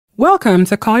Welcome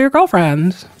to Call Your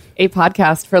Girlfriend, a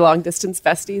podcast for long-distance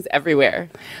besties everywhere.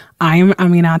 I'm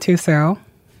Aminatu So.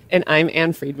 And I'm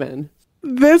Ann Friedman.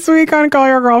 This week on Call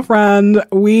Your Girlfriend,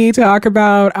 we talk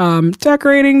about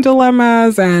decorating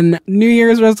dilemmas and New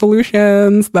Year's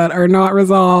resolutions that are not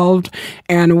resolved,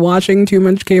 and watching too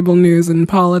much cable news and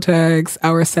politics,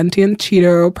 our sentient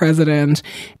Cheeto president,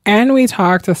 and we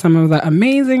talk to some of the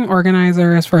amazing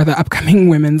organizers for the upcoming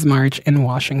Women's March in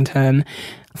Washington.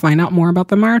 Find out more about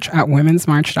the march at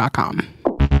womensmarch.com.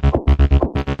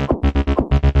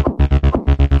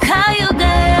 Call your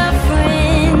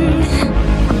girlfriend.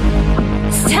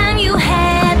 It's time you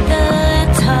had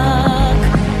the talk.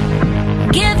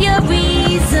 Give your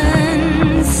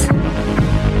reasons.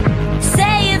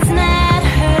 Say it's not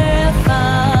her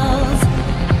fault.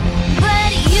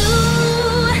 But you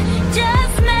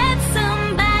just met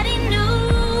somebody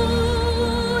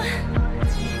new.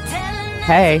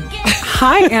 Hey.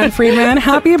 Hi, Ann Friedman.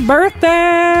 Happy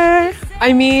birthday.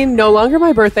 I mean, no longer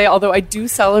my birthday, although I do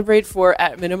celebrate for,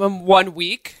 at minimum, 1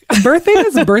 week. Birthday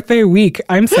is birthday week.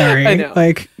 I'm sorry. I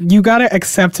know. You got to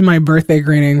accept my birthday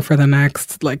greeting for the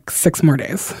next, 6 more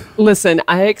days. Listen,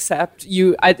 I accept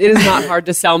you. It is not hard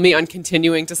to sell me on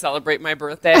continuing to celebrate my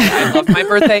birthday. I love my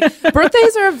birthday.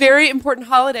 Birthdays are a very important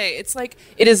holiday. It's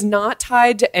it is not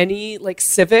tied to any,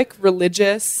 civic,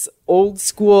 religious, old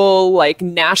school,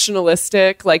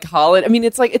 nationalistic, holiday. I mean,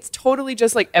 it's totally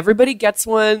just everybody gets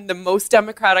one, the most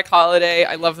democratic holiday.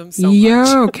 I love them so much.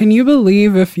 Yo, can you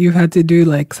believe if you had to do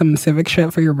some civic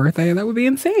shit for your birthday? That would be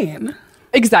insane.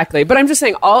 Exactly. But I'm just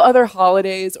saying all other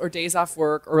holidays or days off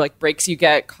work or breaks you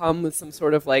get come with some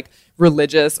sort of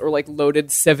religious or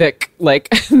loaded civic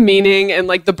meaning. And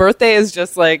the birthday is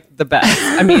just the best.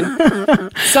 I mean,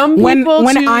 some people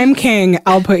when I'm king,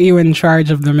 I'll put you in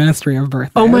charge of the Ministry of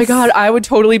Birthdays. Oh my God, I would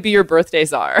totally be your birthday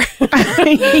czar.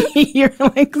 You're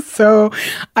so,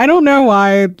 I don't know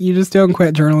why you just don't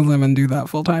quit journalism and do that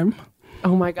full time.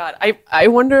 Oh my God. I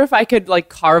wonder if I could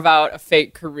carve out a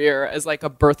fake career as a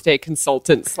birthday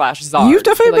consultant / czar. You've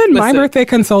definitely been my birthday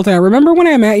consultant. I remember when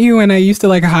I met you and I used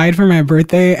to hide for my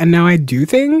birthday, and now I do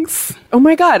things. Oh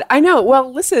my God. I know.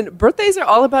 Well, listen, birthdays are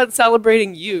all about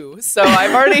celebrating you. So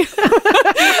I've already,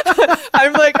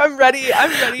 I'm ready.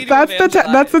 I'm ready to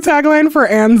That's the tagline for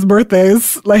Ann's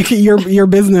birthdays. Your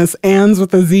business, Ann's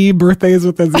with a Z, birthdays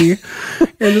with a Z.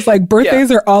 You're just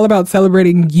birthdays are all about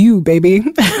celebrating you, baby.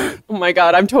 Oh my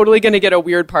God, I'm totally going to get a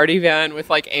weird party van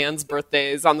with Anne's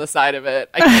birthdays on the side of it.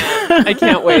 I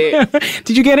can't wait.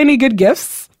 Did you get any good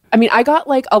gifts? I mean, I got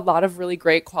a lot of really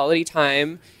great quality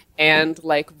time and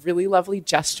really lovely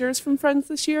gestures from friends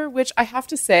this year, which I have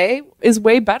to say is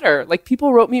way better.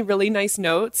 People wrote me really nice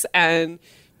notes and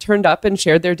turned up and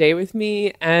shared their day with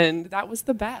me, and that was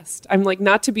the best. I'm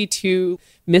not to be too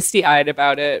misty-eyed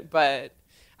about it, but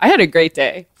I had a great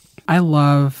day. I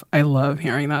love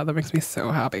hearing that. That makes me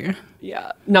so happy.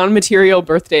 Yeah. Non-material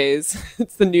birthdays.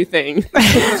 It's the new thing.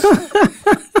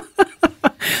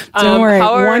 Don't worry.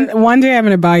 One day I'm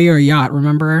going to buy you a yacht,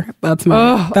 remember? That's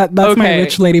my my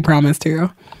rich lady promise to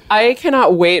you. I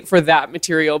cannot wait for that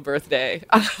material birthday.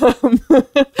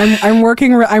 I'm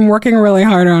working really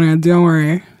hard on it. Don't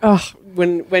worry. Oh,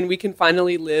 when we can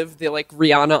finally live the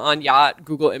Rihanna on yacht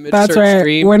Google image That's search right.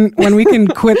 dream. When we can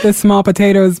quit this small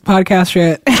potatoes podcast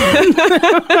shit.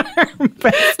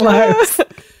 Best lives.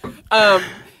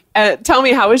 Tell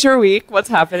me, how was your week? What's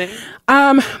happening?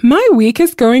 My week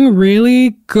is going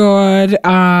really good.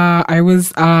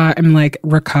 I'm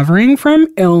recovering from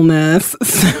illness.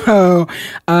 So,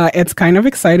 it's kind of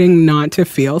exciting not to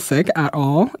feel sick at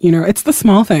all. It's the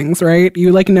small things, right?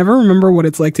 You never remember what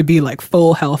it's like to be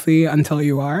full healthy until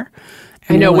you are.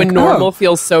 I know, when normal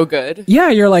feels so good. Yeah,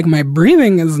 you're my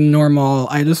breathing is normal.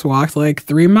 I just walked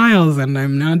 3 miles and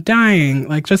I'm not dying.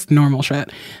 Just normal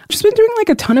shit. Just been doing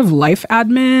a ton of life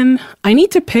admin. I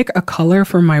need to pick a color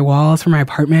for my walls for my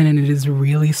apartment, and it is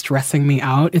really stressing me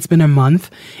out. It's been a month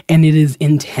and it is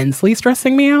intensely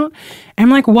stressing me out.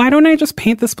 I'm why don't I just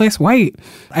paint this place white?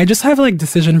 I just have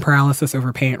decision paralysis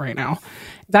over paint right now.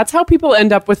 That's how people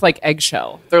end up with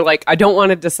eggshell. They're I don't want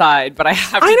to decide, but I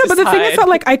have to I know, decide. but the thing is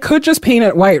that I could just paint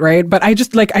it white, right? But I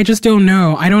just don't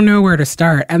know. I don't know where to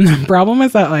start. And the problem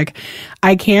is that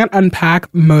I can't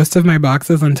unpack most of my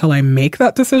boxes until I make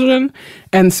that decision.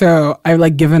 And so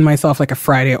I've given myself a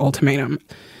Friday ultimatum.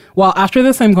 Well, after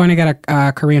this, I'm going to get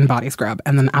a Korean body scrub.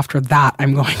 And then after that,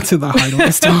 I'm going to the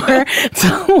hardware store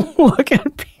to look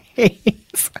at paint.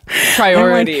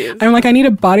 Priorities. I'm like, I need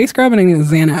a body scrub and I need a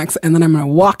Xanax. And then I'm going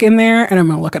to walk in there and I'm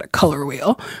going to look at a color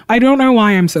wheel. I don't know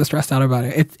why I'm so stressed out about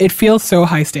it. It feels so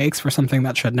high stakes for something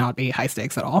that should not be high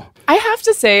stakes at all. I have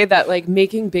to say that like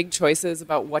making big choices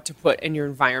about what to put in your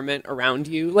environment around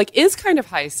you like is kind of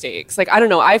high stakes. Like, I don't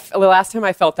know. The last time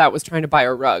I felt that was trying to buy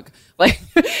a rug. Like,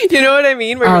 you know what I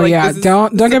mean? Where Oh you're like, yeah, this is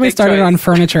don't a get me big started choice. on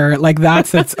furniture. Like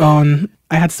that's its own.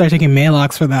 I had to start taking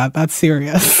Maalox for that. That's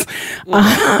serious.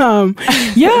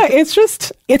 Yeah,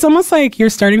 it's almost like you're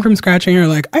starting from scratch and you're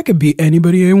like, I could be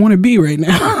anybody I want to be right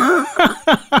now.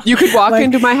 You could walk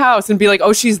into my house and be like,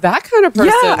 oh, she's that kind of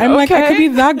person. Yeah, I'm like, I could be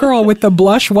that girl with the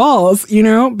blush walls,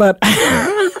 but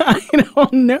I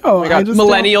don't know. Oh my God, I just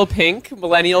millennial pink.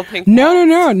 No,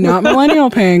 not millennial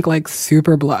pink, like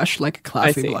super blush, like a I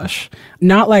classy see. blush.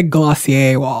 Not like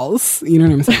Glossier walls. You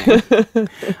know what I'm saying?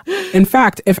 In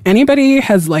fact, if anybody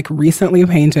has like recently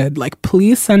painted, like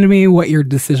please send me what your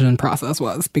decision process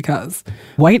was because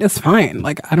white is fine.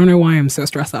 Like I don't know why I'm so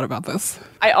stressed out about this.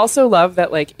 I also love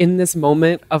that like in this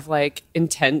moment of like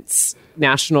intense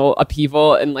national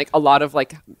upheaval and like a lot of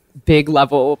like big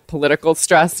level political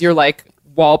stress, you're like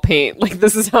wall paint. Like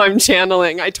this is how I'm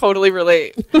channeling. I totally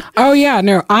relate. Oh yeah,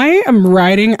 no, I am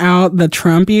riding out the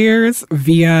Trump years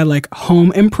via like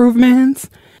home improvements,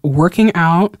 working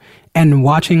out, and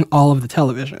watching all of the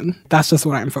television. That's just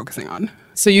what I'm focusing on.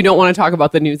 So you don't want to talk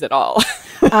about the news at all.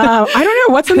 I don't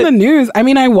know what's in the news. I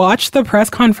mean, I watched the press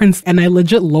conference and I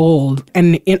legit lolled,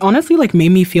 and it honestly like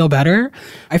made me feel better.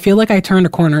 I feel like I turned a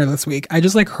corner this week. I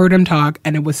just like heard him talk,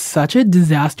 and it was such a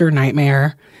disaster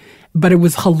nightmare, but it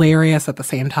was hilarious at the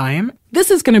same time. This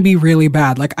is going to be really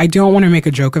bad. Like, I don't want to make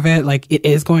a joke of it. Like, it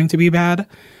is going to be bad,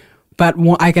 but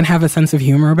I can have a sense of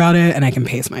humor about it, and I can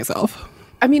pace myself.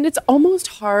 I mean, it's almost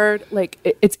hard. Like,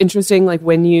 it's interesting. Like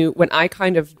when I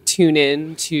kind of tune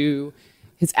in to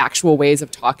his actual ways of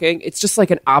talking, it's just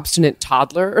like an obstinate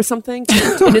toddler or something.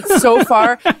 And it's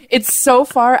so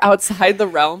far outside the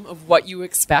realm of what you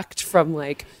expect from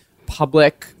like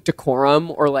public decorum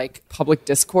or like public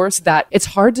discourse that it's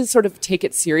hard to sort of take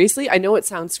it seriously. I know it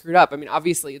sounds screwed up. I mean,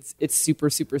 obviously it's super,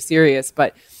 super serious,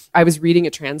 but I was reading a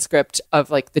transcript of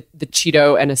like the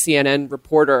Cheeto and a CNN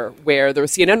reporter where the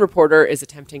CNN reporter is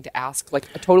attempting to ask like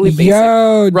a totally basic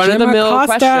run-of-the-mill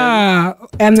question.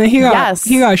 And then he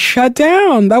got shut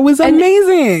down. That was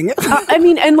amazing. I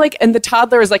mean, and the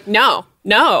toddler is like, no.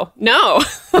 No,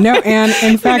 and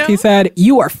in fact, he said,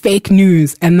 "You are fake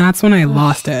news," and that's when I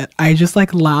lost it. I just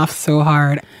like laughed so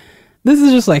hard. This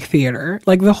is just like theater.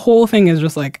 Like the whole thing is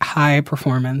just like high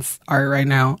performance art right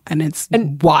now, and it's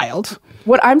wild.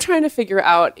 What I'm trying to figure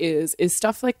out is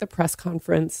stuff like the press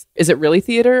conference, is it really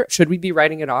theater? Should we be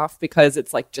writing it off because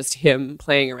it's like just him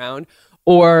playing around?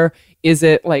 Or is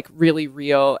it like really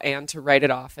real, and to write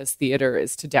it off as theater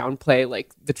is to downplay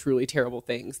like the truly terrible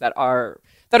things that are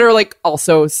like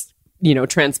also,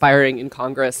 transpiring in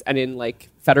Congress and in like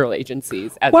federal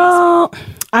agencies? Well,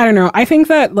 I don't know. I think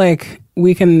that like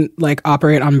we can like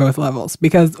operate on both levels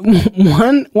because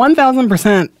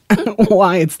 1000%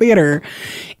 why it's theater.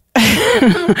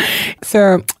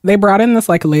 So they brought in this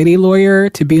like lady lawyer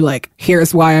to be like,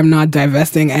 here's why I'm not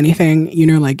divesting anything,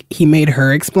 like he made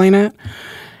her explain it.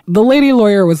 The lady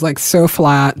lawyer was like so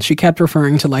flat. She kept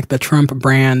referring to like the Trump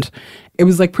brand. It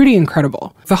was like pretty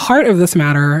incredible. The heart of this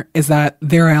matter is that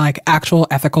there are like actual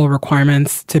ethical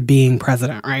requirements to being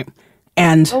president, right?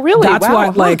 And that's wow, why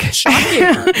like shocking.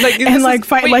 Like, and like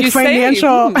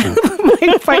financial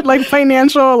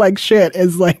financial like shit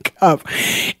is like up.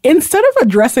 Instead of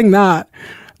addressing that,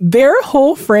 their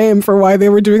whole frame for why they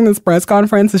were doing this press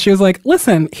conference is she was like,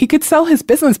 listen, he could sell his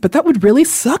business, but that would really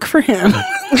suck for him.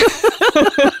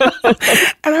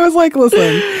 And I was like, listen,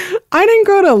 I didn't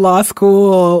go to law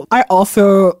school. I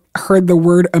also heard the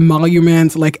word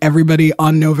emolument like everybody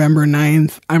on November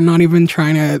 9th. I'm not even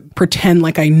trying to pretend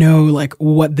like I know like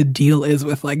what the deal is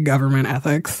with like government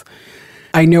ethics.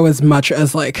 I know as much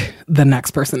as like the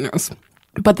next person knows.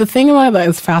 But the thing about that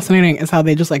is fascinating is how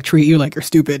they just like treat you like you're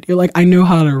stupid. You're like, I know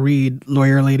how to read,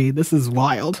 lawyer lady. This is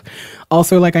wild.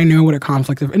 Also, like, I know what a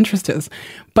conflict of interest is.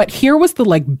 But here was the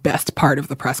like best part of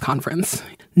the press conference.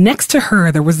 Next to her,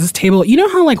 there was this table. You know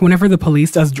how like whenever the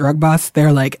police does drug busts,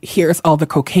 they're like, here's all the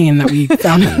cocaine that we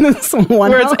found in this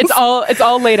one house. It's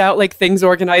all laid out like things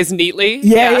organized neatly.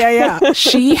 Yeah.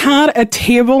 She had a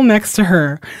table next to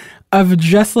her of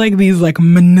just like these like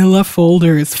manila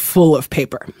folders full of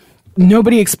paper.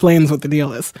 Nobody explains what the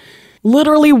deal is.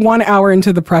 Literally 1 hour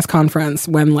into the press conference,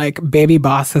 when like baby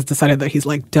boss has decided that he's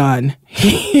like done,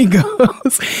 he's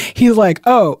like,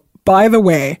 oh, by the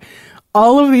way,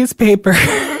 all of these papers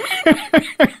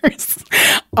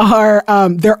are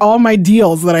they're all my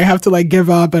deals that I have to like give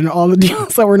up and all the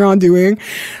deals that we're not doing.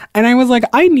 And I was like,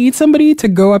 I need somebody to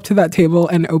go up to that table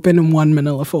and open one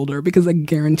manila folder because I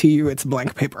guarantee you it's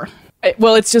blank paper.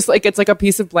 Well, it's just like, it's like a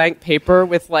piece of blank paper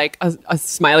with like a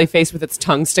smiley face with its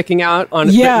tongue sticking out on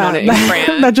it. Yeah, On it in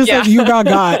crayon. that just like you got.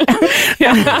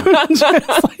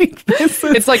 Just like, this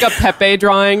is, It's like a Pepe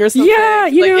drawing or something. yeah,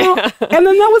 you Like, know. yeah. And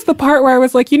then that was the part where I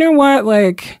was like, you know what,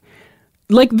 like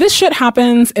this shit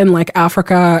happens in like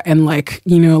Africa and like,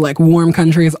 you know, like warm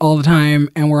countries all the time.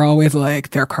 And we're always like,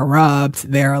 they're corrupt.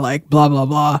 They're like blah, blah,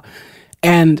 blah.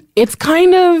 And it's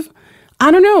kind of, I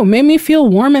don't know, made me feel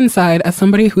warm inside as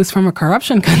somebody who's from a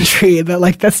corruption country that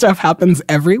like that stuff happens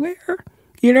everywhere.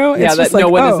 You know, Yeah, it's that just like, no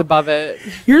one oh, is above it.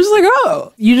 you're just like,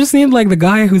 oh, you just need like the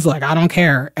guy who's like, I don't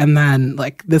care. And then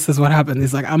like, this is what happened.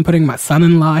 He's like, I'm putting my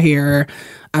son-in-law here.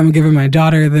 I'm giving my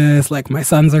daughter this. Like my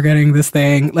sons are getting this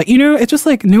thing. Like, you know, it's just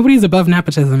like nobody's above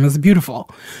nepotism. It's beautiful.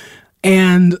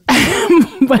 And,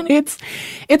 but it's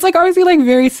like obviously like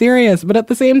very serious. But at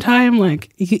the same time,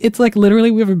 like it's like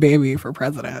literally we have a baby for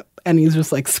president and he's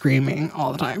just like screaming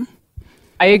all the time.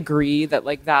 I agree that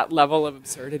like that level of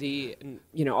absurdity and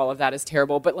you know all of that is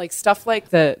terrible, but like stuff like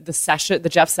the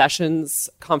Jeff Sessions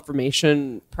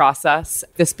confirmation process,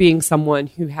 this being someone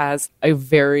who has a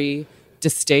very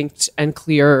distinct and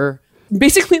clear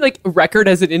basically like record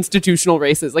as an institutional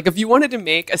racist. Like if you wanted to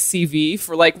make a CV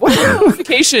for like what are the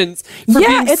qualifications for Yeah,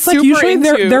 being it's like super usually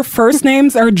into their first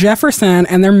names are Jefferson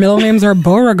and their middle names are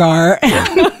Beauregard.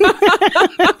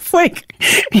 it's like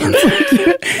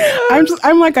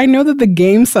I'm like, I know that the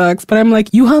game sucks, but I'm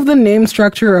like, you have the name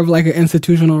structure of like an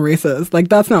institutional racist. Like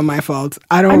that's not my fault.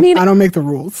 I don't make the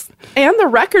rules. and the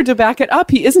record to back it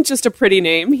up. He isn't just a pretty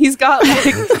name. He's got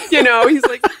like, you know,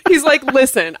 he's like,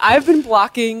 listen, I've been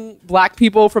blocking black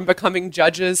people from becoming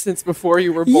judges since before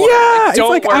you were born. Yeah, Like,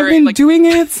 don't it's like worry. I've been Like, doing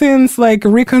it since like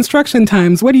Reconstruction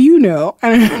times. What do you know?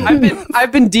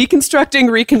 I've been deconstructing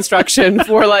Reconstruction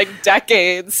for like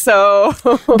decades. So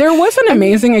There was an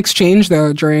amazing exchange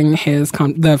though during his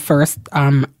the first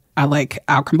like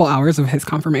a couple hours of his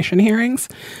confirmation hearings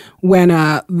when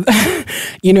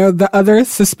you know the other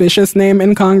suspicious name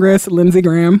in Congress, Lindsey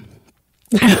Graham.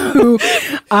 Who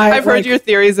I've heard your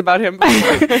theories about him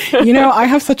before. you know, I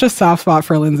have such a soft spot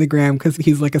for Lindsey Graham because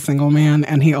he's like a single man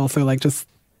and he also like just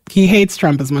he hates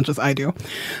Trump as much as I do.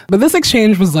 But this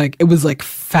exchange was like, it was like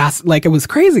fast, like it was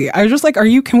crazy. I was just like,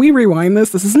 can we rewind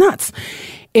this? This is nuts.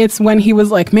 It's when he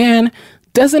was like, man,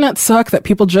 doesn't it suck that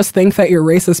people just think that you're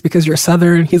racist because you're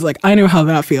Southern? He's like, I know how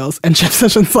that feels. And Jeff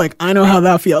Sessions like, I know how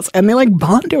that feels. And they like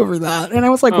bond over that. And I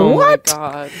was like, Oh what? my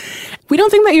God. We don't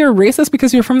think that you're racist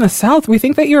because you're from the South. We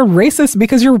think that you're racist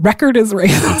because your record is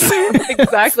racist.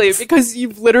 Exactly, because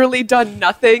you've literally done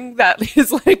nothing that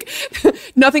is like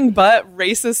nothing but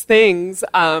racist things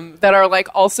that are like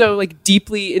also like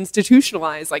deeply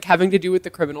institutionalized, like having to do with the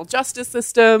criminal justice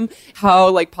system, how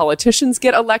like politicians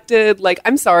get elected. Like,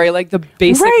 I'm sorry, like the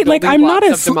basic Right, like building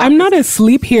blocks of I'm not democracy.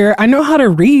 asleep here. I know how to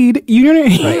read. You know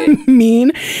what I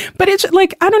mean? But it's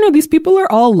like, I don't know, these people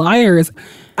are all liars.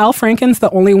 Al Franken's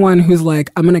the only one who's like,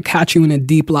 I'm going to catch you in a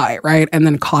deep lie, right? And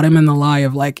then caught him in the lie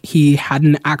of like, he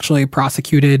hadn't actually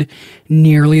prosecuted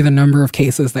nearly the number of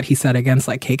cases that he said against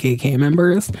like KKK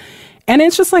members. And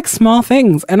it's just like small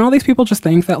things. And all these people just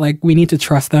think that like we need to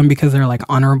trust them because they're like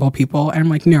honorable people. And I'm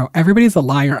like, no, everybody's a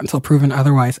liar until proven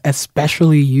otherwise,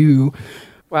 especially you.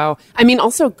 Wow. I mean,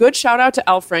 also good shout out to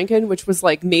Al Franken, which was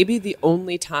like maybe the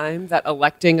only time that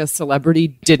electing a celebrity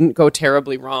didn't go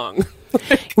terribly wrong.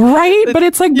 Right? But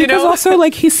it's like, you because know? also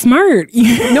like he's smart.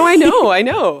 No, I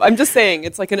know. I'm just saying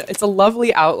it's like it's a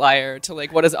lovely outlier to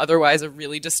like what is otherwise a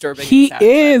really disturbing. He and sad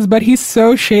is, but he's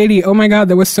so shady. Oh my God,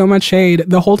 there was so much shade.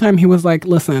 The whole time he was like,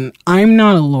 listen, I'm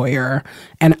not a lawyer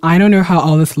and I don't know how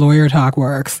all this lawyer talk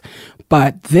works,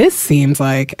 but this seems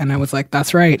like, and I was like,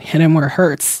 that's right, hit him where it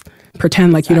hurts.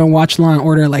 Pretend like you don't watch Law and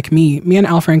Order like me. Me and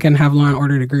Al Franken have Law and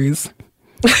Order degrees.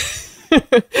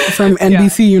 From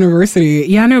NBC University.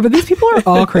 Yeah, no, but these people are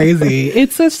all crazy.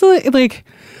 It's just like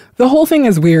the whole thing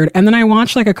is weird. And then I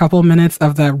watched like a couple minutes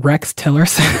of the Rex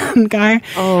Tillerson guy.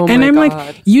 Oh and my I'm God.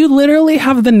 like, you literally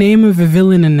have the name of a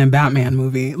villain in a Batman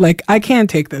movie. Like, I can't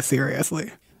take this seriously.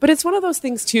 But it's one of those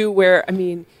things too where, I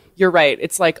mean, you're right.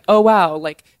 It's like, oh wow,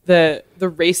 like the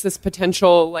racist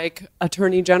potential like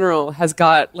attorney general has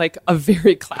got like a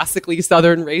very classically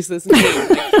Southern racist name.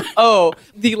 Like, oh,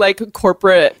 the like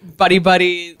corporate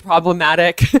buddy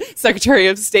problematic Secretary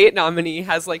of State nominee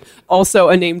has like also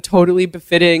a name totally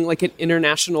befitting like an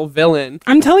international villain.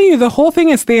 I'm telling you, the whole thing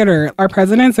is theater. Our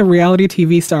president's a reality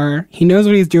TV star. He knows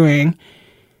what he's doing,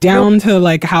 down to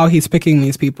like how he's picking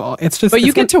these people. It's just. But you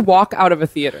it's get to walk out of a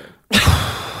theater.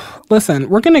 listen,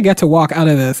 we're going to get to walk out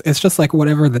of this. It's just like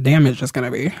whatever the damage is going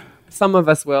to be. Some of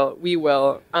us will. We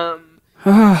will.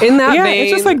 In that Yeah, vein,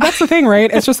 it's just like, that's the thing,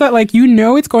 right? It's just that, like, you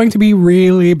know, it's going to be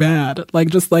really bad. Like,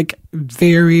 just like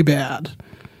very bad.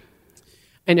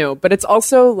 I know, but it's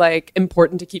also like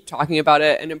important to keep talking about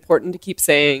it and important to keep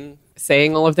saying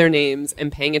all of their names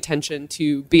and paying attention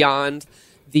to beyond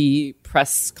the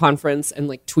press conference and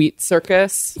like tweet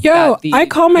circus. Yo, I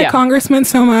call my congressman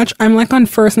so much. I'm like on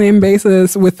first name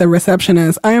basis with the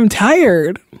receptionist. I am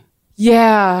tired.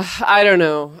 Yeah, I don't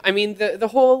know. I mean, the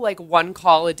whole like one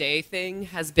call a day thing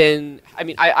has been. I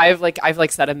mean, I've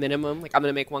set a minimum. Like I'm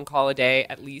gonna make one call a day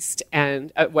at least,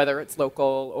 and whether it's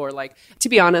local or like. To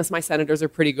be honest, my senators are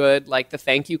pretty good. Like the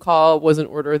thank you call was an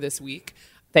order this week.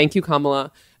 Thank you,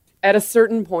 Kamala. At a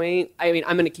certain point, I mean,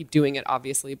 I'm gonna keep doing it,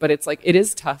 obviously, but it's like it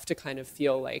is tough to kind of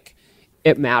feel like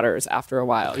it matters after a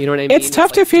while. You know what I mean? It's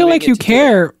tough to feel like you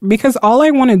care because all I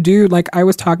want to do, like I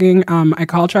was talking, I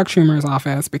called Chuck Schumer's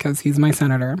office because he's my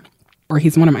senator, or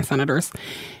he's one of my senators.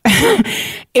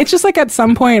 It's just like at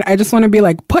some point, I just want to be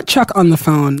like, put Chuck on the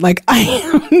phone. Like I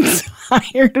am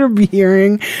tired of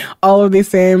hearing all of these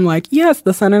same, like, yes,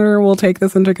 the senator will take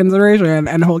this into consideration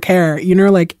and he'll care. You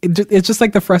know, like it's just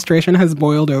like the frustration has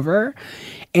boiled over.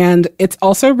 And it's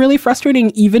also really frustrating,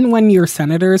 even when your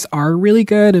senators are really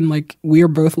good. And like, we are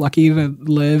both lucky to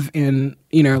live in,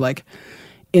 you know, like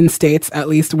in states, at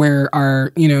least where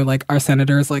our, you know, like our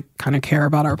senators like kind of care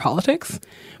about our politics.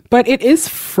 But it is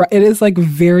like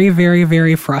very, very,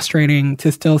 very frustrating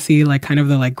to still see like kind of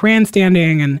the like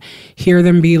grandstanding and hear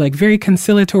them be like very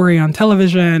conciliatory on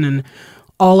television and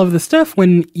all of the stuff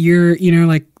when you're, you know,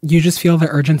 like you just feel the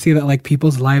urgency that like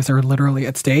people's lives are literally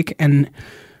at stake. And,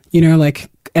 you know, like,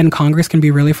 and Congress can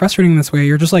be really frustrating this way.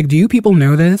 You're just like, do you people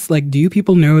know this? Like, do you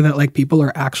people know that like people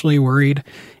are actually worried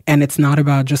and it's not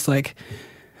about just like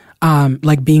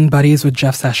being buddies with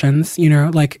Jeff Sessions, you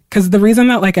know, like, cause the reason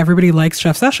that like everybody likes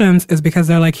Jeff Sessions is because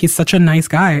they're like, he's such a nice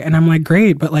guy. And I'm like,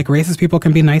 great. But like racist people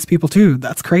can be nice people too.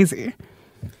 That's crazy.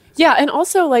 Yeah. And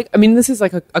also like, I mean, this is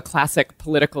like a classic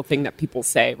political thing that people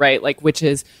say, right? Like, which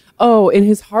is, oh, in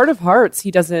his heart of hearts, he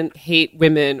doesn't hate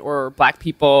women or black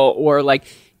people or like,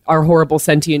 our horrible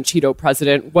sentient Cheeto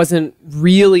president wasn't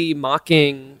really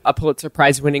mocking a Pulitzer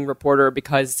Prize winning reporter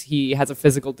because he has a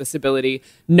physical disability.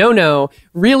 No,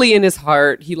 really in his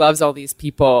heart, he loves all these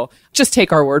people. Just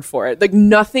take our word for it. Like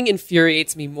nothing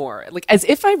infuriates me more. Like as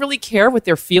if I really care what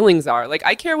their feelings are. Like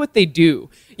I care what they do.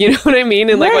 You know what I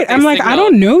mean? And like, right. I'm like, I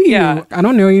don't know you. Yeah. I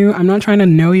don't know you. I'm not trying to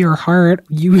know your heart.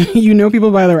 You know people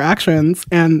by their actions,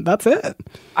 and that's it.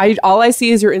 All I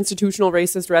see is your institutional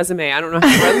racist resume. I don't know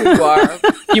how friendly you are.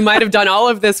 You might have done all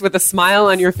of this with a smile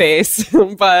on your face,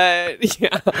 but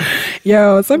yeah.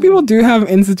 Yo, some people do have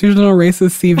institutional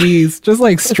racist CVs, just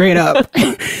like straight up.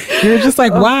 You're just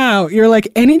like, wow. You're like,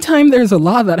 anytime there's a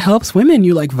law that helps women,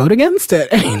 you like vote against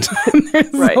it. Anytime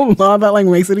there's a law that like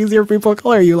makes it easier for people of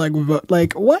color, you like vote.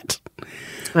 Like, what?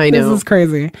 I know. This is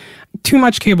crazy. Too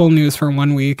much cable news for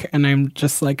 1 week, and I'm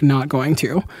just like not going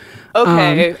to.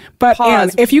 Okay. But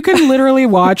Anne, if you can literally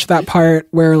watch that part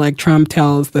where like Trump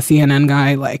tells the CNN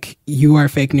guy, like, you are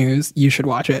fake news, you should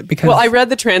watch it. Because, well, I read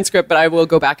the transcript, but I will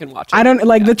go back and watch it. I don't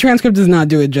like the transcript does not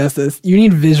do it justice. You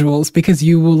need visuals because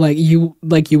you will you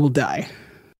will die.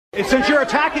 Since you're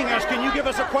attacking us, can you give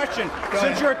us a question?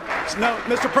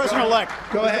 Mr. President-elect.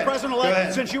 Go ahead. Mr.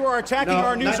 President-elect, since you are attacking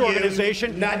our news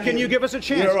organization, can you give us a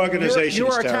chance? Your organization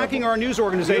You are attacking our news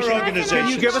organization. Your organization Can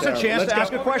you give us a is chance terrible. to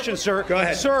ask a question, sir? Go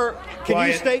ahead. Sir, can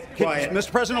you state,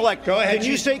 Mr. President-elect, go ahead. can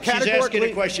you state categorically, she's asking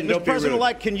a question. Don't Mr. be rude.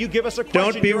 President-elect, can you give us a question?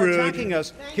 Don't be You're rude. attacking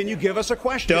us. Can you give us a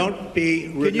question? Don't be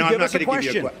rude. Can you give us a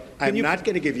question? I'm not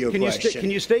going to give you a question.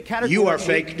 Can you state categorically? You are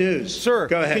fake news. Sir,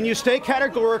 go ahead. Can you state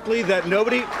categorically that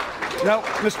nobody... No,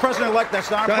 Mr. President-elect, that's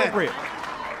not appropriate.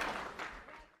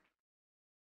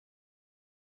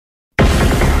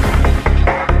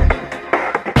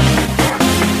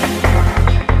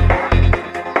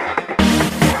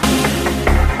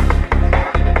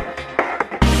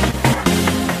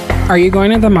 Are you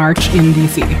going to the march in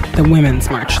DC? The women's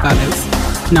march, that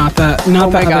is. Not the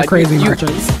other crazy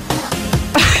marches.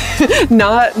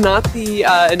 not the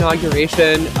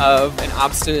inauguration of an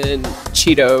obstinate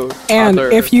Cheeto. And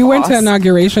if you went to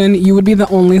inauguration, you would be the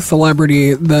only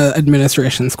celebrity the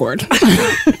administration scored.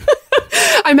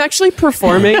 I'm actually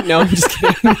performing. No, I'm just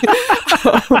kidding.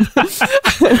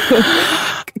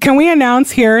 Can we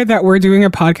announce here that we're doing a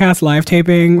podcast live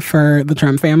taping for the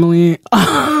Trump family?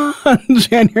 on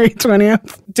January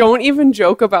 20th. Don't even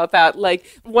joke about that. Like,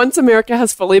 once America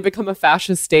has fully become a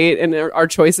fascist state and our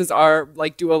choices are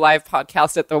like do a live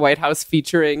podcast at the White House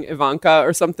featuring Ivanka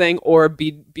or something, or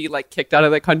be like kicked out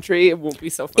of the country, it won't be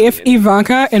so funny. If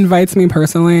Ivanka invites me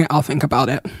personally, I'll think about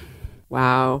it.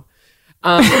 Wow.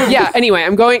 Yeah. Anyway,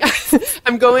 I'm going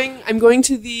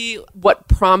to the what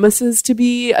promises to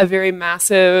be a very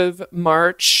massive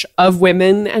march of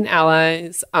women and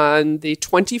allies on the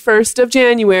 21st of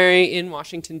January in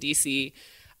Washington, D.C.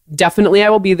 Definitely, I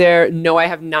will be there. No, I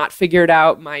have not figured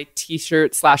out my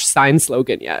T-shirt / sign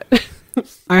slogan yet.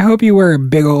 I hope you wear a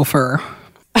big ol' fur.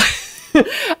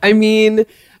 I mean,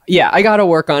 yeah, I gotta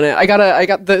work on it. I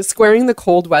got the squaring the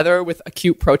cold weather with a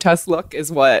cute protest look is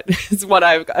what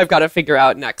I've got to figure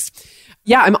out next.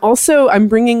 Yeah, I'm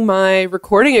bringing my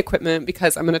recording equipment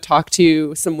because I'm going to talk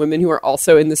to some women who are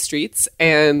also in the streets.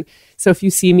 And so if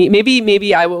you see me,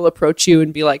 maybe I will approach you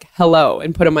and be like, hello,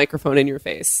 and put a microphone in your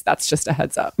face. That's just a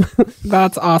heads up.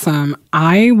 That's awesome.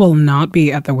 I will not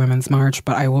be at the Women's March,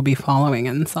 but I will be following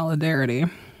in solidarity.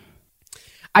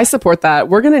 I support that.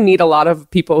 We're going to need a lot of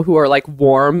people who are like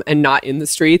warm and not in the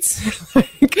streets,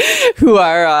 like, who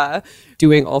are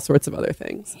doing all sorts of other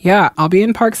things. Yeah, I'll be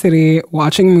in Park City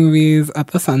watching movies at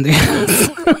the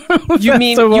Sundance. You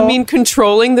mean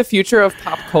controlling the future of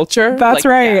pop culture? That's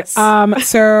like, right. Yes.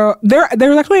 So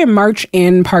there's actually a march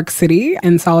in Park City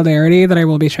in solidarity that I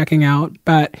will be checking out.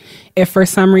 But if for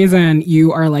some reason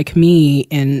you are like me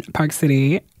in Park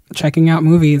City checking out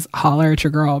movies, holler at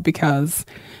your girl because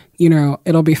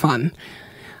it'll be fun.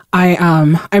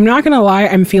 I'm not going to lie.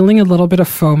 I'm feeling a little bit of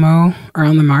FOMO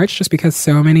around the march just because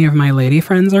so many of my lady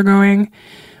friends are going.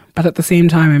 But at the same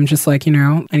time, I'm just like,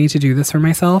 I need to do this for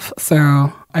myself.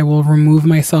 So I will remove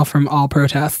myself from all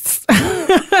protests.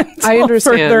 I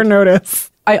understand. Further notice.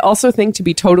 I also think, to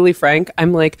be totally frank,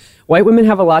 I'm like, white women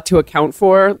have a lot to account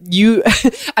for.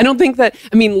 I don't think that,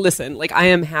 listen, like I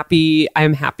am happy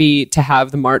to have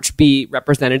the march be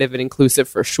representative and inclusive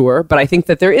for sure. But I think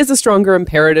that there is a stronger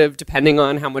imperative depending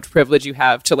on how much privilege you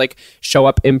have to like show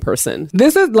up in person.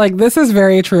 This is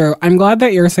very true. I'm glad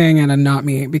that you're saying it and not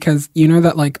me, because you know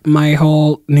that like my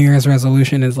whole New Year's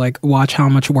resolution is like, watch how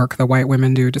much work the white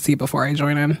women do to see before I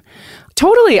join in.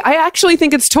 Totally. I actually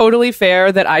think it's totally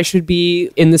fair that I should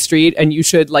be in the street and you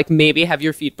should like maybe have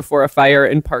your feet before a fire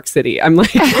in Park City. I'm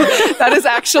like, that is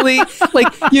actually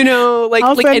like,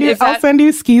 I'll send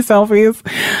you ski selfies.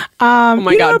 Oh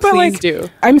my God, please do.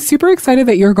 I'm super excited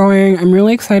that you're going. I'm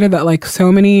really excited that like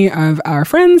so many of our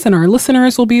friends and our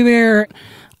listeners will be there.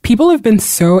 People have been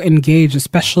so engaged,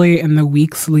 especially in the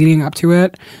weeks leading up to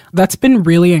it. That's been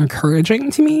really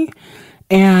encouraging to me.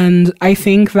 And I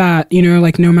think that,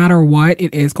 no matter what,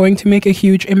 it is going to make a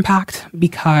huge impact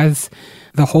because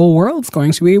the whole world's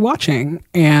going to be watching.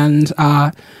 And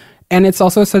it's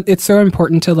also it's so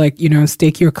important to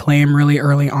stake your claim really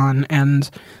early on. And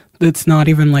it's not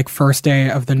even like first day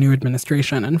of the new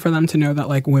administration, and for them to know that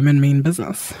like women mean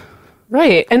business.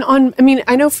 Right. And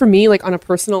I know for me, like on a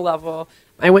personal level,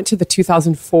 I went to the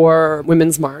 2004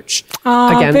 Women's March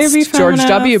against George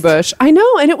W. Bush. I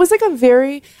know. And it was like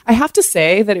I have to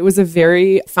say that it was a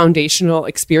very foundational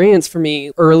experience for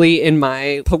me early in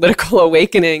my political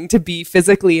awakening to be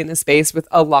physically in a space with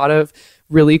a lot of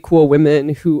really cool women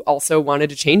who also wanted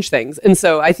to change things. And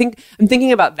so I'm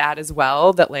thinking about that as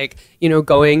well, that like,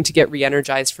 going to get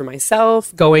re-energized for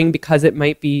myself, going because it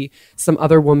might be some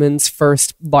other woman's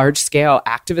first large scale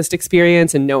activist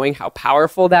experience and knowing how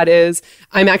powerful that is.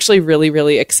 I'm actually really,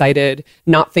 really excited,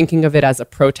 not thinking of it as a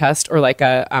protest or like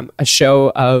a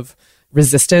show of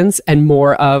resistance and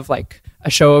more of like a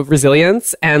show of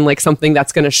resilience and like something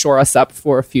that's going to shore us up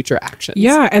for future actions.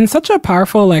 Yeah. And such a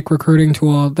powerful like recruiting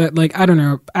tool that like, I don't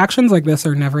know, actions like this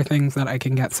are never things that I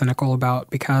can get cynical about,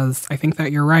 because I think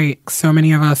that you're right. So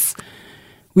many of us,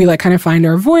 we like kind of find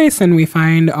our voice and we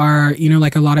find our,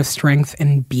 like a lot of strength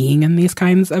in being in these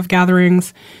kinds of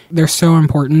gatherings. They're so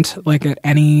important, like at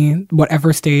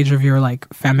whatever stage of your like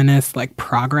feminist like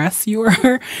progress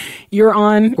you're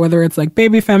on, whether it's like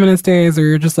baby feminist days or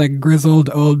you're just like grizzled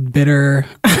old bitter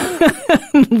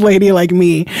lady like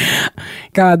me.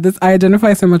 God, I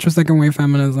identify so much with second wave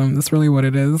feminism. That's really what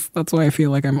it is. That's why I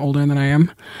feel like I'm older than I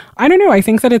am. I don't know. I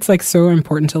think that it's like so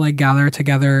important to like gather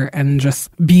together and just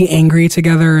be angry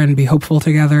together and be hopeful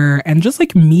together and just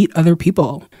like meet other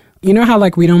people. You know how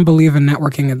like we don't believe in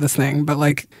networking at this thing, but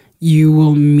like you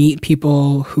will meet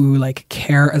people who like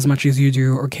care as much as you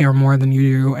do or care more than you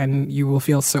do, and you will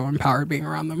feel so empowered being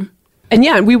around them. And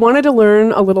yeah, we wanted to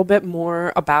learn a little bit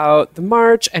more about the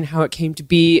march and how it came to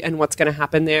be and what's going to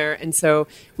happen there. And so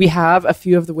we have a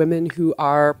few of the women who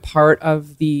are part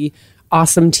of the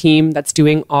awesome team that's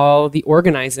doing all the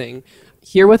organizing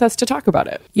here with us to talk about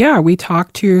it. Yeah, we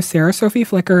talked to Sarah Sophie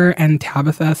Flicker and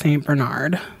Tabitha St.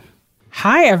 Bernard.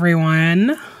 Hi,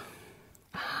 everyone.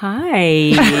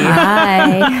 Hi.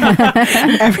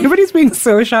 Hi. Everybody's being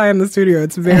so shy in the studio.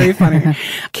 It's very funny.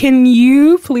 Can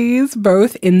you please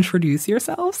both introduce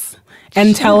yourselves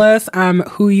and tell us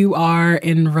who you are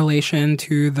in relation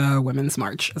to the Women's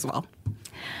March as well?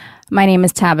 My name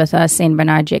is Tabitha St.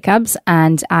 Bernard Jacobs,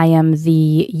 and I am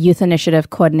the Youth Initiative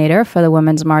Coordinator for the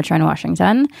Women's March on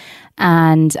Washington.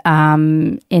 And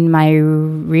in my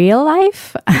real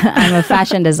life, I'm a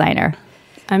fashion designer.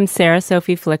 I'm Sarah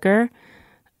Sophie Flicker.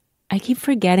 I keep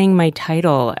forgetting my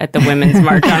title at the Women's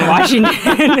March on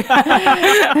Washington.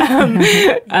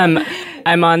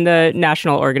 I'm on the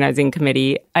National Organizing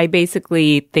Committee. I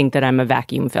basically think that I'm a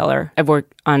vacuum filler. I've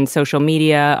worked on social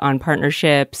media, on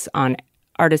partnerships, on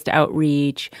artist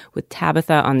outreach, with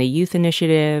Tabitha on the Youth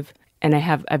Initiative, and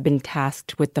I've been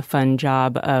tasked with the fun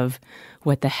job of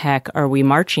what the heck are we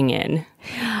marching in?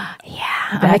 Yeah,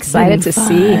 I'm excited to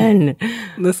see.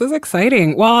 This is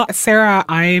exciting. Well, Sarah,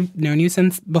 I've known you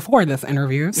since before this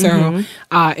interview, so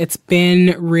it's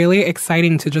been really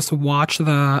exciting to just watch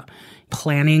the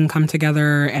planning come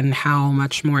together and how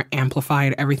much more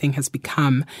amplified everything has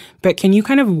become. But can you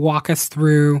kind of walk us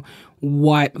through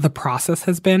what the process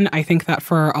has been? I think that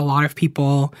for a lot of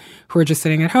people who are just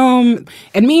sitting at home,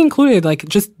 and me included, like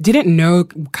just didn't know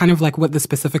kind of like what the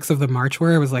specifics of the march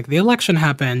were. It was like the election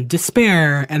happened,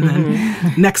 despair, and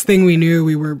then next thing we knew,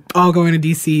 we were all going to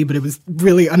DC, but it was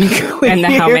really unclear. And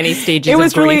how many stages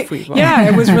of grief we were. Yeah,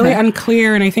 it was really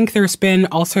unclear. And I think there's been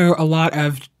also a lot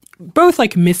of both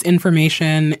like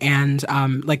misinformation and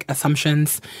like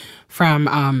assumptions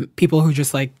from people who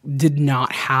just like did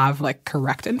not have like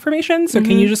correct information. So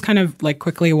can you just kind of like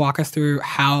quickly walk us through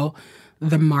how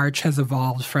the march has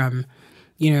evolved from,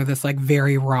 you know, this like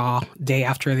very raw day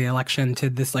after the election to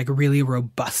this like really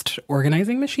robust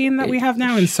organizing machine that we have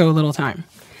now in so little time?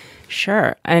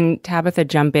 Sure. And Tabitha,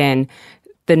 jump in.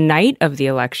 The night of the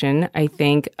election, I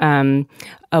think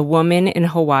a woman in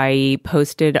Hawaii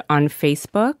posted on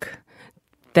Facebook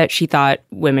that she thought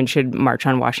women should march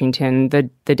on Washington the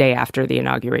day after the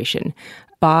inauguration.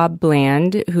 Bob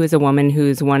Bland, who is a woman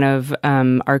who's one of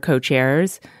our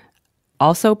co-chairs,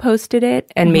 also posted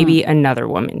it, and maybe another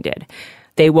woman did.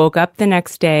 They woke up the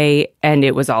next day and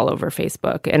it was all over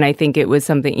Facebook. And I think it was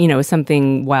something, you know,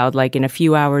 something wild, like in a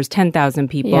few hours, 10,000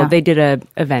 people. Yeah. They did a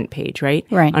event page, right?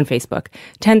 Right. On Facebook.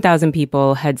 10,000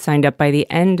 people had signed up by the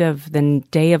end of the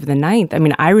day of the 9th. I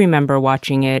mean, I remember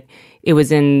watching it. It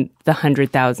was in the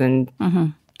 100,000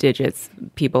 digits,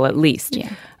 people at least.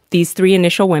 Yeah. These three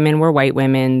initial women were white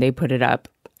women. They put it up.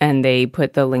 And they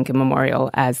put the Lincoln Memorial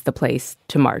as the place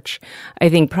to march. I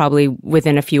think probably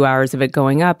within a few hours of it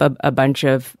going up, a bunch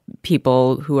of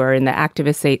people who are in the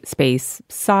activist space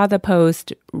saw the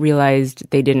post, realized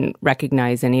they didn't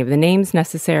recognize any of the names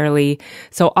necessarily.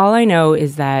 So all I know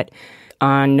is that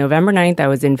on November 9th, I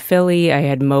was in Philly. I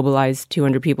had mobilized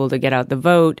 200 people to get out the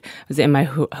vote. I was in my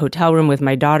hotel room with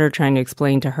my daughter trying to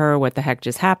explain to her what the heck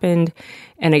just happened.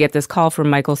 And I get this call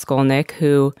from Michael Skolnick,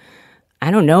 who I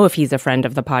don't know if he's a friend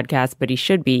of the podcast, but he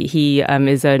should be. He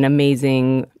is an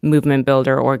amazing movement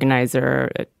builder, organizer,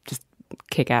 just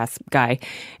kick-ass guy.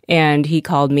 And he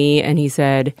called me and he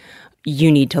said,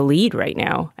 you need to lead right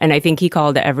now. And I think he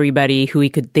called everybody who he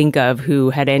could think of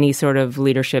who had any sort of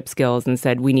leadership skills and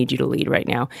said, we need you to lead right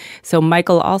now. So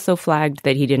Michael also flagged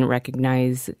that he didn't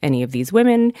recognize any of these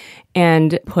women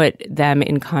and put them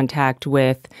in contact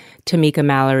with Tamika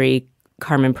Mallory,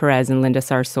 Carmen Perez, and Linda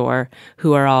Sarsour,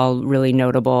 who are all really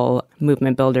notable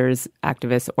movement builders,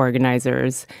 activists,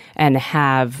 organizers, and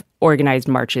have organized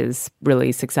marches,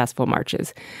 really successful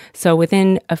marches. So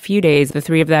within a few days, the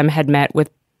three of them had met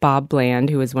with Bob Bland,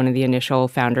 who was one of the initial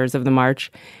founders of the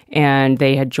march, and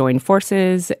they had joined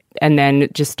forces and then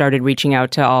just started reaching out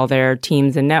to all their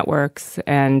teams and networks.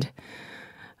 And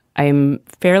I'm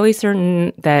fairly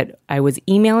certain that I was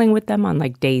emailing with them on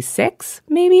like day 6,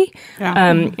 maybe.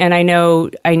 Yeah. And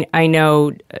I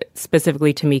know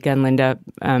specifically Tamika and Linda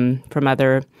from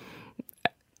other,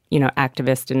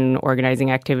 activist and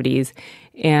organizing activities.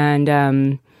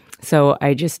 And so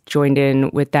I just joined in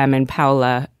with them and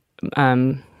Paula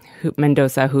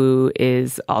Mendoza, who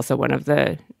is also one of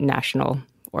the national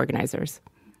organizers.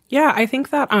 Yeah, I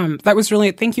think that that was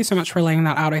really, thank you so much for laying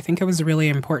that out. I think it was really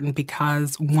important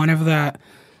because one of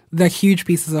the huge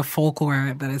pieces of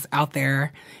folklore that is out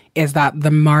there is that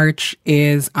the march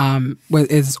is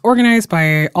organized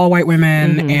by all white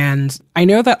women. And I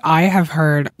know that I have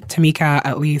heard Tamika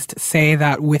at least say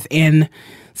that within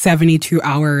 72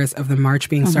 hours of the march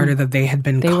being started that they had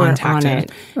been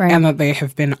contacted and that they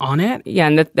have been on it. Yeah,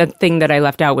 and the thing that I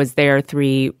left out was there are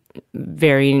 3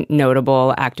 very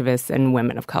notable activists and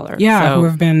women of color. Yeah, who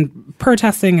have been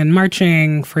protesting and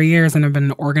marching for years and have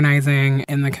been organizing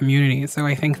in the community. So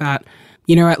I think that,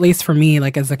 you know, at least for me,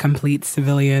 like as a complete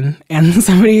civilian and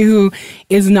somebody who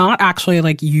is not actually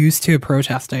like used to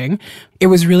protesting, it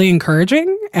was really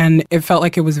encouraging, and it felt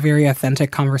like it was a very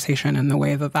authentic conversation in the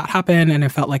way that happened, and it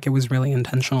felt like it was really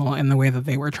intentional in the way that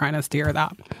they were trying to steer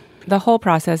that. The whole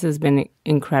process has been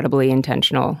incredibly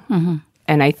intentional.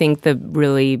 And I think the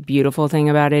really beautiful thing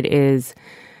about it is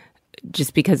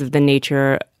just because of the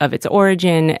nature of its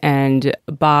origin and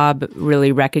Bob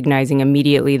really recognizing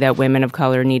immediately that women of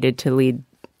color needed to lead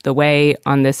the way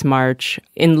on this march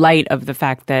in light of the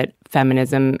fact that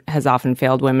feminism has often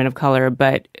failed women of color,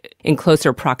 but in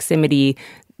closer proximity,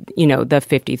 you know, the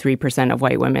 53% of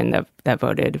white women that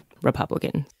voted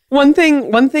Republican. One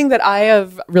thing that I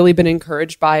have really been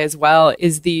encouraged by as well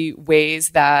is the ways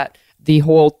that the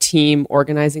whole team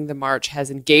organizing the march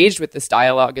has engaged with this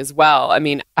dialogue as well. I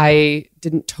mean, I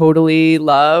didn't totally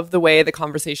love the way the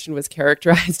conversation was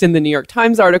characterized in the New York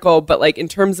Times article, but like in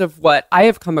terms of what I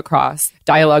have come across,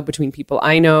 dialogue between people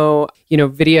I know, you know,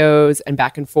 videos and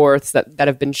back and forths that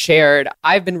have been shared,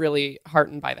 I've been really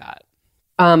heartened by that.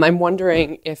 I'm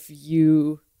wondering if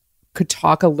you could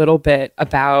talk a little bit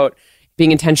about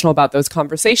being intentional about those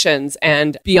conversations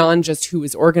and beyond just who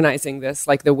is organizing this,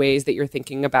 like the ways that you're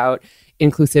thinking about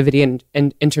inclusivity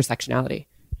and intersectionality.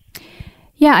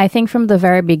 Yeah, I think from the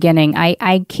very beginning,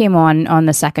 I came on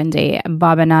the second day.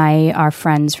 Bob and I are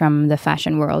friends from the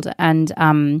fashion world. And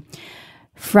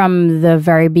from the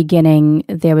very beginning,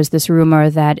 there was this rumor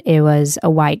that it was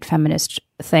a white feminist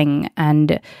thing.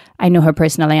 And I know her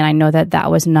personally, and I know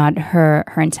that was not her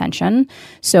intention.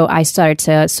 So I started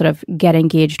to sort of get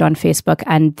engaged on Facebook,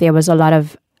 and there was a lot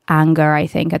of anger, I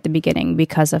think, at the beginning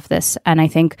because of this. And I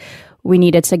think we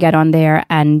needed to get on there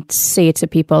and say to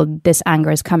people, this anger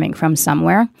is coming from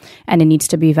somewhere, and it needs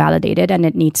to be validated, and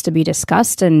it needs to be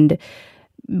discussed. And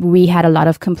we had a lot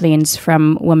of complaints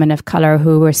from women of color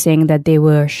who were saying that they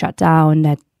were shut down,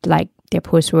 that like their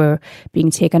posts were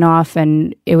being taken off.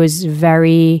 And it was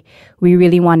we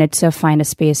really wanted to find a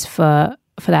space for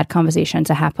that conversation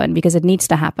to happen, because it needs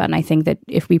to happen. I think that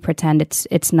if we pretend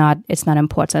it's not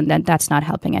important, then that's not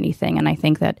helping anything. And I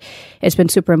think that it's been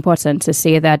super important to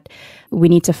say that we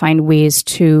need to find ways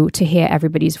to hear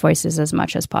everybody's voices as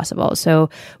much as possible.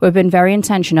 So we've been very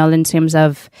intentional in terms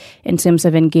of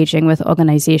engaging with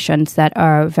organizations that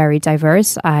are very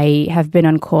diverse. I have been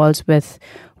on calls with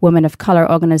women of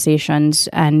color organizations,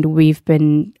 and we've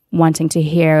been wanting to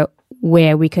hear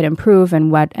where we could improve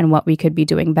and what we could be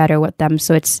doing better with them.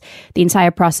 So it's the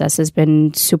entire process has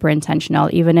been super intentional,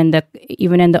 even in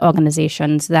the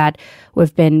organizations that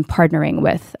we've been partnering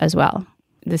with as well.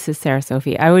 This is Sarah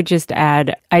Sophie. I would just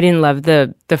add, I didn't love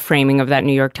the framing of that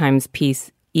New York Times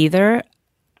piece either.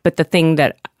 But the thing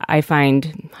that I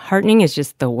find heartening is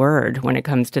just the word when it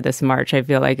comes to this march. I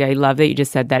feel like I love that you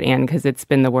just said that, Anne, because it's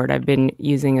been the word I've been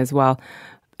using as well.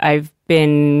 I've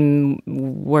been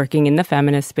working in the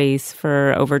feminist space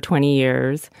for over 20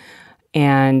 years,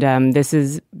 and this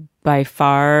is by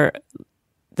far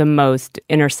the most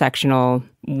intersectional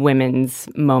women's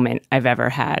moment I've ever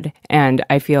had. And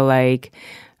I feel like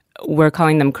we're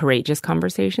calling them courageous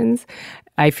conversations.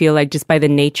 I feel like just by the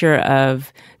nature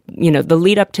of, you know, the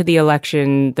lead up to the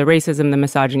election, the racism, the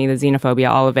misogyny, the xenophobia,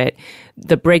 all of it,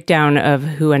 the breakdown of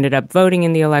who ended up voting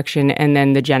in the election, and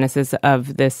then the genesis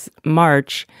of this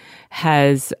march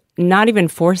has not even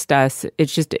forced us,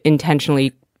 it's just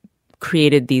intentionally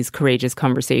created these courageous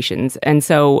conversations. And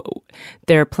so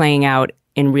they're playing out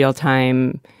in real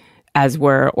time as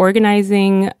we're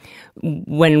organizing.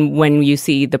 When you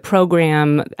see the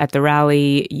program at the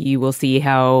rally, you will see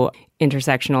how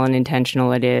intersectional and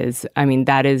intentional it is. I mean,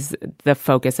 that is the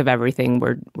focus of everything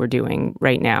we're doing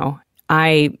right now.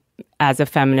 I, as a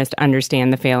feminist,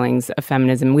 understand the failings of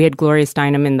feminism. We had Gloria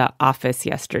Steinem in the office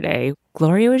yesterday.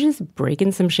 Gloria was just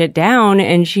breaking some shit down,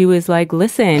 and she was like,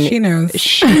 listen. She knows.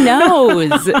 She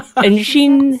knows. And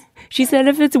she said,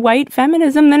 if it's white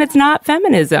feminism, then it's not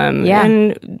feminism. Yeah.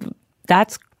 And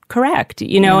that's correct.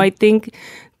 You know, I think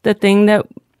the thing that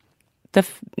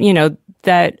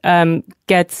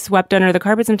gets swept under the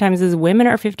carpet sometimes is women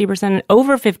are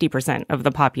over 50% of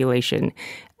the population.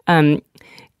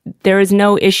 There is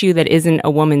no issue that isn't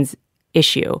a woman's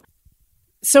issue.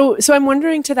 So I'm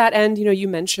wondering, to that end, you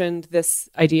mentioned this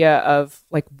idea of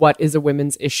like, what is a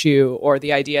women's issue, or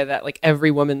the idea that like every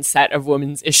woman's set of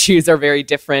women's issues are very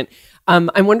different. I'm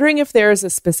wondering if there's a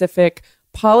specific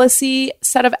policy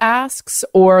set of asks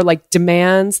or like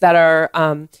demands that are,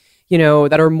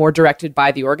 that are more directed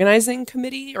by the organizing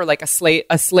committee, or like a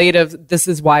slate of, this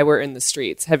is why we're in the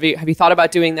streets. Have you thought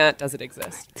about doing that? Does it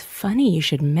exist? It's funny you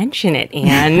should mention it,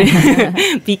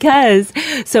 Anne, because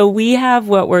so we have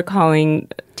what we're calling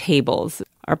tables.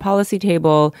 Our policy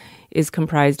table is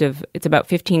comprised of, it's about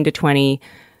 15 to 20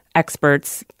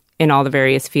 experts in all the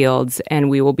various fields, and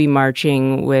we will be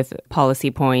marching with policy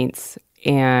points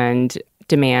and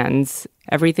demands,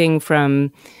 everything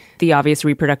from the obvious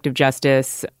reproductive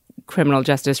justice, criminal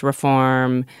justice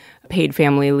reform, paid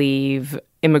family leave,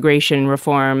 immigration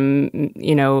reform,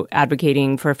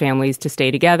 advocating for families to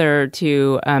stay together,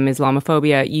 to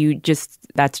Islamophobia.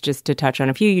 That's just to touch on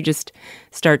a few. You just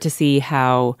start to see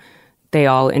how they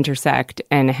all intersect,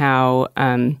 and how,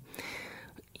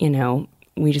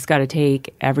 we just got to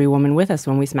take every woman with us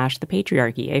when we smash the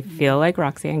patriarchy. I feel like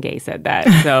Roxane Gay said that,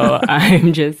 so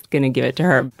I'm just going to give it to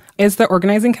her. Is the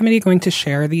organizing committee going to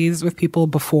share these with people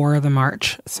before the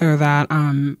march, so that,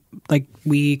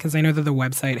 because I know that the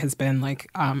website has been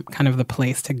kind of the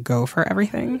place to go for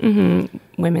everything?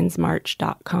 Mm-hmm.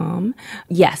 womensmarch.com.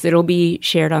 Yes, it'll be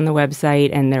shared on the website,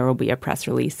 and there will be a press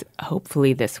release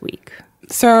hopefully this week.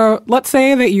 So let's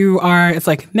say that it's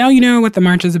like, now you know what the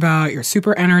march is about, you're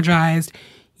super energized,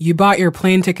 you bought your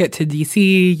plane ticket to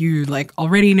DC, you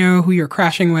already know who you're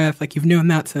crashing with, you've known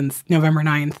that since November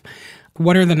 9th.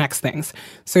 What are the next things?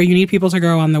 So you need people to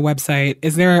go on the website.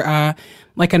 Is there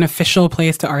an official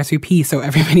place to RSVP so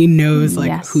everybody knows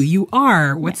Yes. who you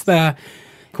are? What's the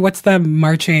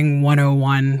marching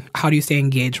 101? How do you stay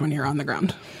engaged when you're on the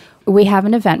ground? We have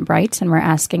an Eventbrite, and we're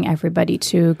asking everybody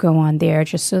to go on there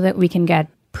just so that we can get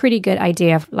pretty good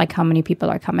idea of how many people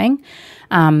are coming.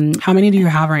 How many do you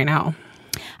have right now?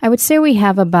 I would say we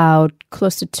have about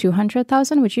close to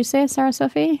 200,000. Would you say, Sarah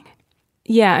Sophie?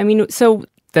 Yeah, I mean, so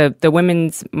the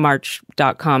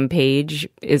womensmarch.com page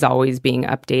is always being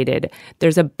updated.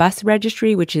 There's a bus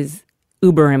registry, which is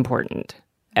uber important.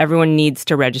 Everyone needs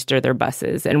to register their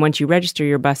buses. And once you register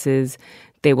your buses,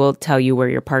 they will tell you where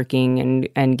you're parking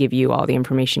and give you all the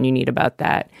information you need about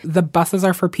that. The buses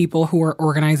are for people who are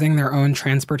organizing their own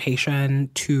transportation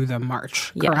to the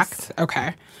march, correct? Yes.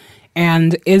 Okay.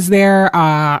 And is there,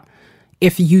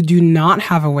 if you do not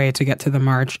have a way to get to the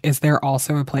march, is there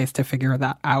also a place to figure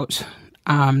that out,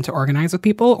 to organize with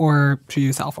people, or should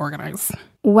you self-organize?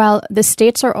 Well, the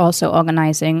states are also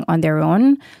organizing on their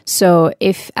own. So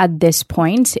if at this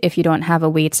point, if you don't have a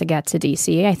way to get to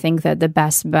DC, I think that the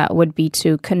best bet would be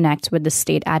to connect with the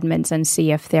state admins and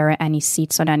see if there are any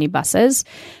seats on any buses.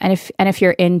 And if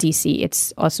you're in DC,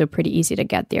 it's also pretty easy to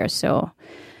get there. So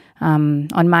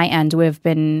on my end, we've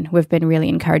been really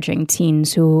encouraging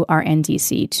teens who are in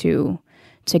DC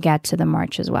to get to the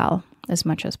march as well, as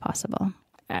much as possible.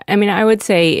 I mean, I would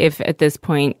say if at this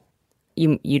point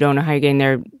you don't know how you're getting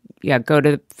there, go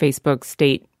to the Facebook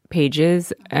state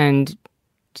pages and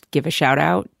give a shout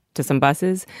out to some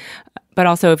buses. But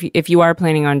also, if you are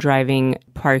planning on driving,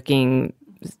 parking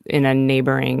in a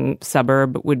neighboring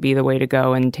suburb would be the way to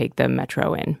go, and take the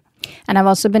metro in. And I've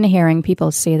also been hearing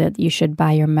people say that you should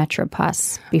buy your Metro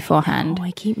Pass beforehand. Oh, I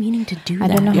keep meaning to do I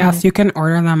that. don't know. Yes, you can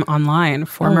order them online.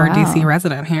 Former wow. DC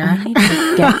resident here. I need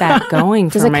to get that going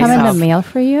Does for it myself. come in the mail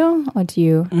for you, or do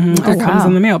you? It Oh, comes wow.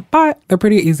 in the mail, but they're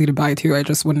pretty easy to buy too. I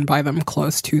just wouldn't buy them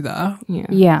close to the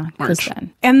Yeah, 'cause march. then.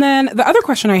 And then the other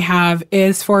question I have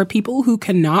is for people who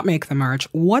cannot make the march,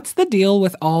 what's the deal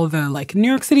with all the New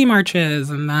York City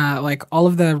marches and all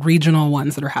of the regional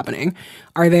ones that are happening?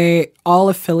 Are they all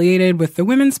affiliated with the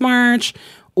Women's March,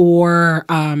 or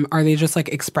are they just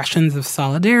expressions of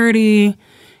solidarity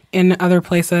in other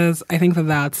places? I think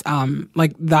that's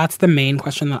that's the main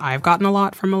question that I've gotten a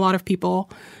lot from a lot of people.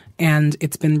 And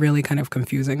it's been really kind of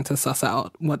confusing to suss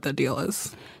out what the deal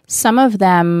is. Some of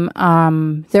them,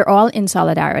 they're all in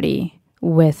solidarity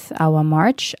with our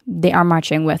march. They are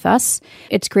marching with us.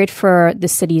 It's great for the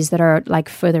cities that are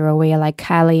further away, like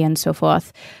Cali and so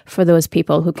forth, for those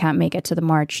people who can't make it to the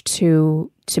march to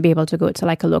be able to go to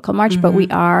a local march. But we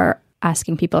are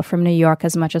asking people from New York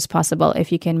as much as possible,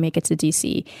 if you can make it to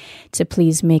DC, to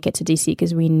please make it to DC,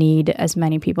 because we need as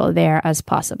many people there as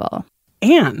possible.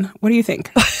 Anne, what do you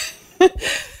think?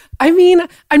 I mean,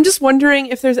 I'm just wondering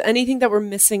if there's anything that we're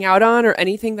missing out on, or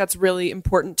anything that's really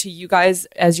important to you guys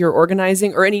as you're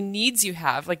organizing, or any needs you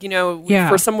have. Yeah.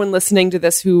 For someone listening to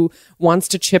this who wants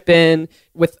to chip in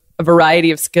with a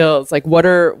variety of skills. Like what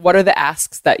are the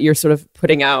asks that you're sort of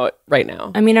putting out right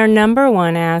now? I mean, our number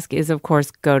one ask is, of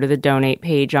course, go to the donate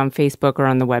page on Facebook or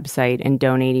on the website and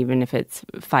donate, even if it's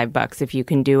 $5 if you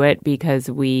can do it, because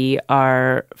we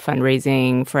are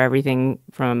fundraising for everything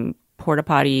from porta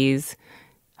potties,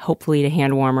 hopefully to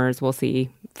hand warmers. We'll see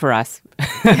for us.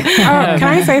 Can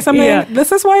I say something? Yeah.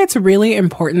 This is why it's really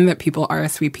important that people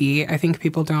RSVP. I think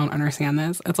people don't understand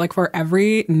this. It's like for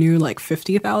every new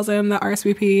 50,000 that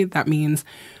RSVP, that means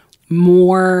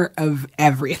more of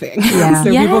everything. Yeah.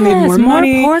 So people need more Yes, more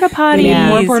money. porta potties. They need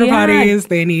more porta Yeah. potties.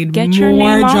 They need Get your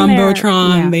more name on there.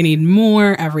 Jumbotron. Yeah. They need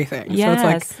more everything. Yes. So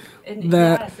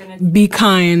it's like Be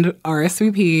Kind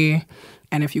RSVP.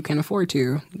 And if you can afford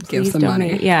to, give Please some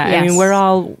donate. money. Yeah, I Yes. mean, we're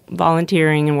all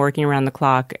volunteering and working around the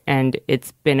clock, and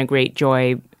it's been a great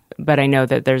joy. But I know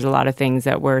that there's a lot of things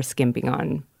that we're skimping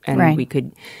on, and Right. we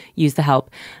could use the help.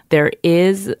 There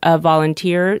is a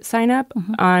volunteer sign up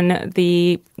on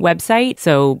the website.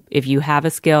 So if you have a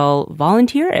skill,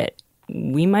 volunteer it.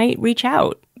 We might reach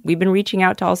out. We've been reaching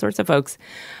out to all sorts of folks.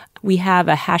 We have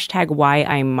a hashtag Why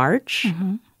I March,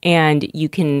 and you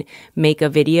can make a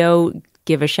video,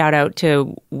 give a shout out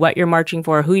to what you're marching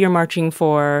for, who you're marching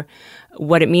for,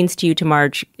 what it means to you to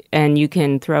march, and you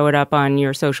can throw it up on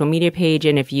your social media page.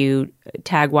 And if you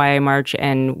tag Why I March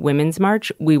and Women's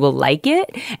March, we will like it,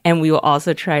 and we will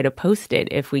also try to post it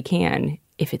if we can,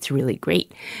 if it's really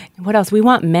great. What else? We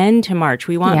want men to march.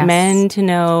 We want Yes. men to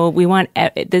know. We want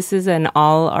this is an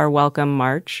all are welcome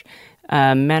march.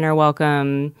 Men are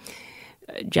welcome.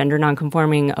 Gender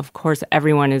nonconforming, of course,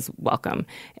 everyone is welcome,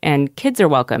 and kids are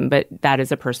welcome, but that is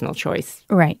a personal choice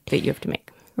Right. that you have to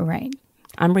make. Right.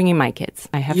 I'm bringing my kids.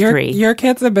 I have Your, 3. your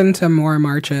kids have been to more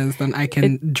marches than I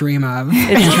can dream of.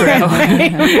 It's true.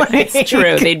 It's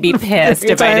true. They'd be pissed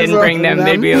if I didn't bring them.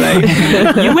 They'd be like,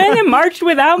 "You went and marched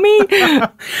without me?"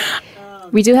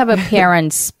 We do have a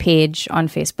parents page on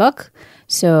Facebook.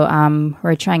 So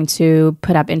we're trying to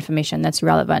put up information that's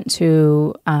relevant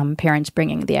to parents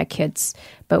bringing their kids.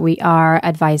 But we are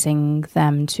advising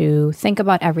them to think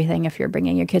about everything if you're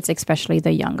bringing your kids, especially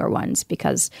the younger ones,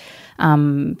 because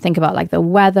think about like the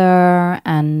weather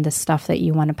and the stuff that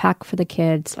you want to pack for the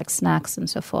kids, like snacks and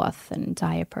so forth, and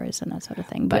diapers and that sort of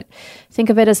thing. But think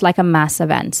of it as like a mass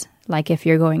event, like if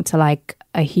you're going to like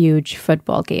a huge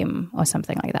football game or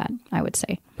something like that, I would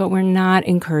say. But we're not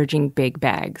encouraging big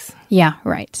bags. Yeah,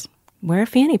 right. Wear a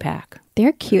fanny pack.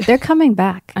 They're cute. They're coming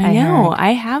back. I know. heard.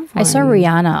 I have one. I saw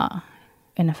Rihanna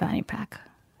in a fanny pack.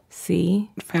 See?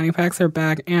 Fanny packs are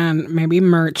back, and maybe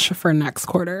merch for next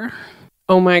quarter.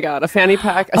 Oh my God, a fanny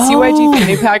pack, a CYG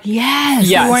fanny pack. Yes.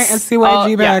 Yes. A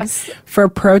CYG bag yes. for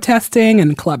protesting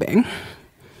and clubbing.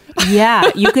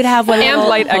 Yeah. You could have one And little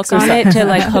light hook on it to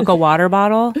like hook a water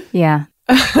bottle. Yeah.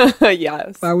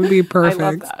 Yes. That would be perfect. I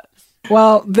love that.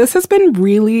 Well, this has been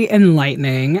really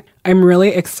enlightening. I'm really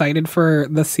excited for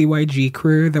the CYG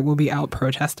crew that will be out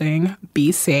protesting.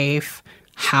 Be safe,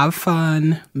 have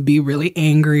fun, be really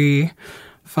angry,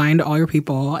 find all your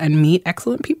people, and meet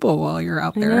excellent people while you're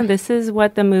out I there. know, this is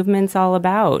what the movement's all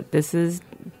about. This is.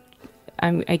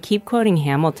 I keep quoting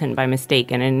Hamilton by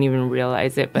mistake, and I didn't even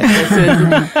realize it. But this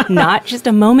is not just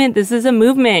a moment. This is a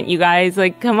movement, you guys.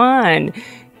 Like, come on,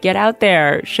 get out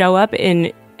there, show up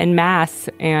in mass,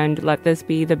 and let this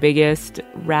be the biggest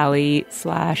rally /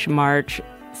 march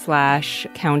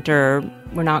 / counter.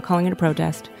 We're not calling it a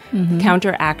protest.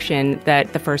 Counter action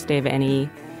that the first day of any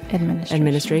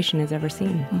administration has ever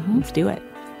seen. Let's do it.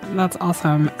 That's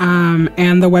awesome.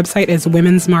 And the website is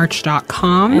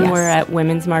womensmarch.com. And we're at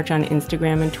Women's March on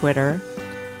Instagram and Twitter.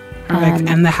 Perfect.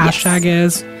 And the hashtag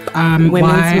is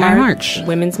Why I March.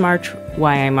 Women's March,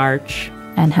 Why I March.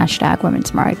 And hashtag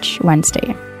Women's March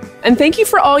Wednesday. And thank you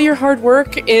for all your hard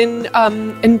work in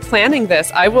planning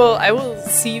this. I will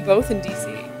see you both in DC.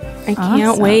 I can't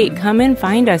Awesome. wait. Come and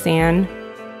find us, Anne.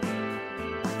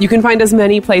 You can find us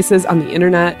many places on the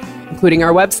internet, including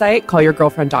our website,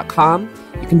 callyourgirlfriend.com.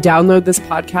 You can download this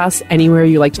podcast anywhere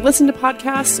you like to listen to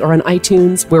podcasts or on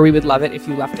iTunes, where we would love it if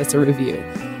you left us a review.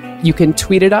 You can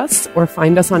tweet at us or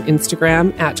find us on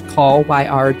Instagram at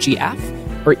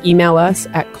callyrgf or email us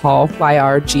at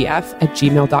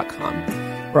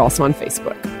callyrgf@gmail.com. We're also on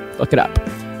Facebook. Look it up.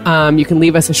 You can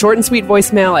leave us a short and sweet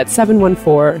voicemail at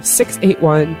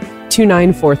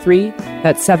 714-681-2943.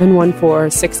 That's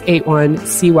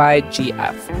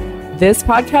 714-681-CYGF. This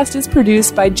podcast is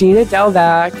produced by Gina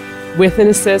Delvac with an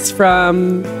assist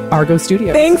from Argo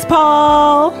Studios. Thanks,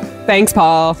 Paul. Thanks,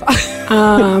 Paul.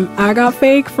 I got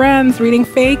fake friends reading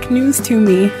fake news to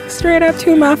me straight up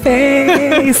to my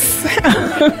face.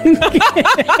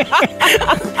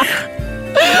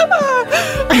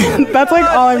 That's like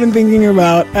all I've been thinking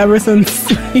about ever since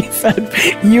he said,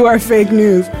 "You are fake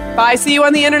news." Bye. See you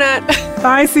on the internet.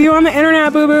 Bye. See you on the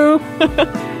internet, boo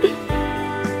boo.